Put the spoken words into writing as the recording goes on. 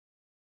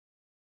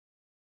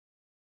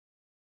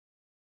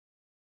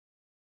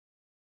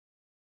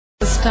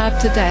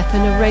Stabbed to death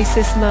in a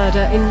racist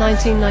murder in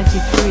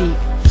 1993.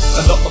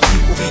 A lot of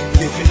people be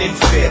living in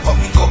fear, but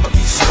we gotta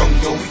be strong,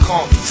 yo, we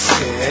can't be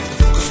scared.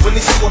 Cause when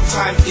it's your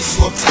time, it's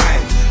your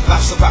time.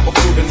 Life's a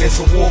battlefield and there's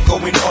a war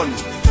going on.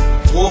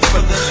 War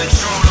for the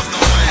control of the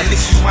mind. And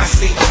this is my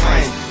state of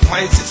mind.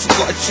 Mindsets have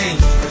gotta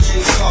change, and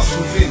change starts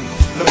within.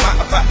 No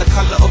matter about the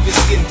colour of your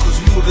skin, cause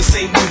we all the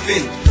same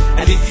within.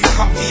 And if you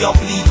cut me, I'll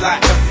bleed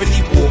like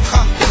Anthony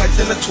Walker.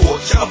 Imagine a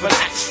torch of an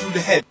axe through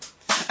the head.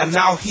 And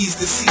now he's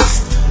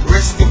deceased.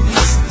 Rest in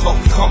peace, but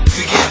we can't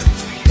forget.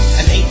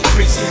 And ain't it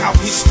crazy how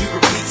history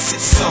repeats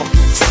itself?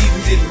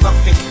 Stephen did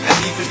nothing, and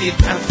neither did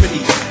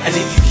Anthony. And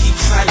if you keep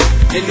silent,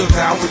 then you're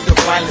down with the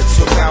violence.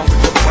 You're down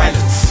with the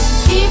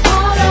violence. People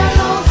all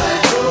over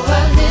the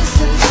world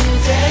listen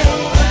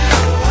today.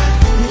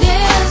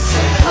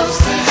 Listen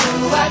closely to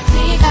what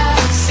we have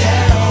to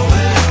say.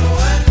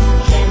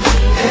 Can be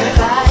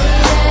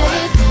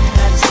divided,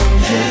 gotta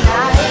stand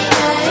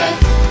united.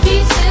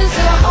 Peace is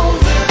the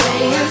only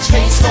way, and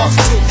change starts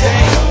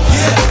today.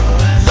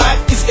 Yeah,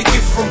 life is a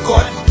gift from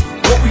God.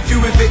 What we do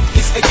with it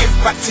is a gift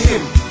back to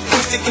Him.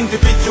 Twisted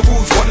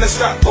individuals wanna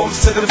strap bombs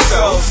to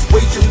themselves,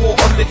 waging war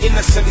on the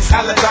innocent. It's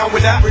Allah down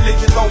with that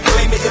religion, don't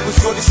blame it, it was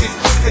your decision.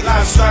 Still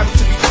I'm striving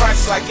to be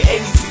Christ-like, it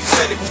ain't easy, you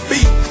said it would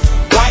be.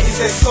 Why is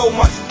there so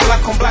much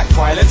black on black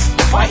violence?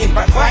 Fighting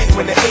back fighting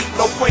when there ain't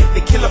no point.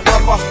 They kill a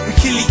brother, we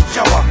kill each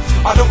other.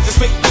 I don't just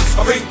make beats,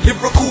 I bring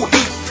lyrical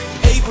heat.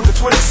 April the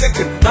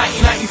 22nd,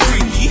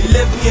 1993,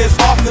 11 years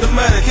after the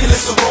murder,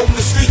 killers are roaming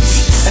the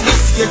streets. And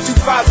this year,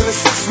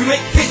 2006, we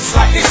make hits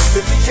like this.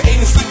 The picture ain't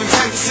in Stephen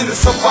Tanks in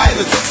some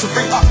violence. So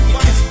bring up your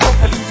kids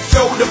properly,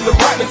 show them the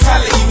right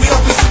mentality. We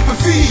don't be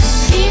sympathy.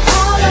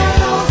 People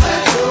all over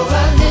the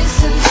world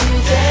listen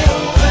today.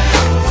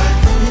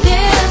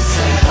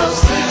 Listen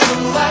closely to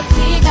what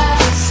we got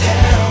to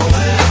say.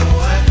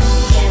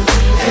 Can't be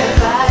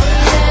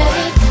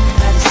divided,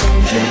 gotta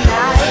stand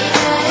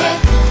united.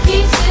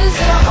 Peace is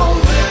the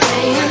only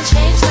way, and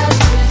change starts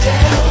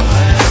today.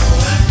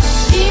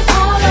 People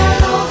all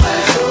over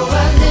the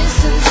world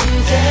listen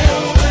today.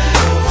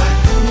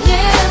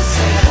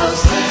 Listen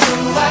closely to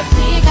what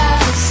we got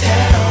to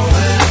say.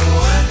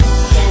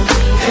 Can't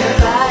be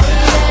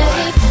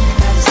divided,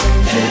 gotta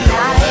stand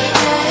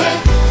united.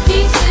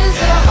 Peace is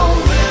the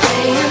only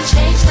way, and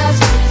change starts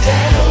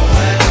today.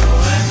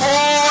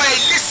 Boy,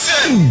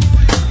 listen!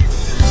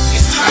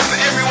 It's time for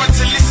everyone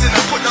to listen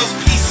and put those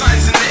peace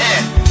signs in the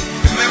air.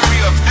 In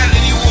memory of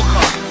Anthony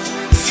Walker,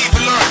 Steve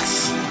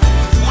Lawrence,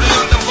 all the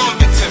London bomb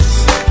victims.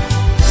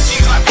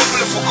 Seems like people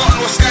have forgotten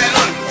what's going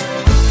on.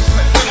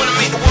 But if we want to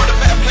make the world a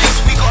better place,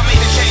 we gotta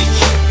make the change.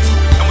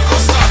 And we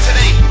gotta start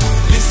today.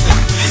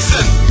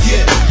 Listen,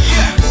 Yeah.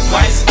 yeah.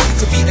 Why is it good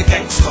to be a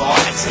gangster,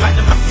 acting like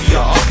the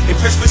mafia?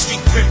 Impressed with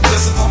street grip,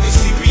 cause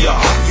obviously we are.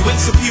 You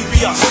ain't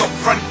superior, stop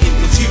fronting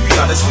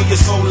interior, that's where your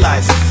soul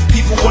lies.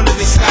 People wanna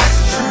disguise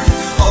the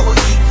truth, all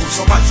equal,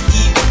 so much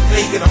evil,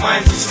 plaguing the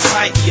minds of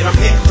society. And I'm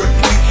here for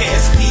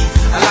UKSP,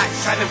 a light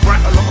shining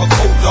bright along a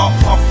cold dark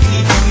path. We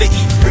need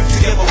unity, bring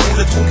together all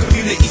the two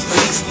communities.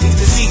 Police need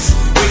to cease,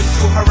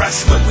 racial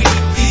harassment, we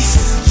need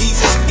peace.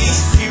 Jesus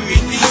peace,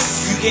 period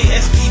peace,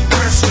 UKSP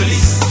press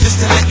release. Just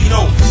to let you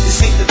know,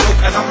 this ain't the joke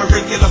and I'm a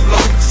regular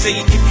bloke.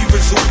 Saying if you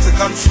resort to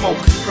gun smoke,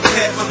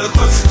 prepare for the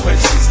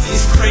consequences.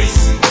 It's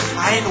crazy,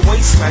 I ain't a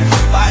waste man,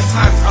 but at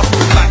times I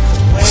feel like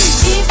a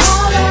waste. People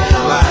all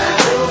over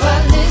the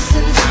world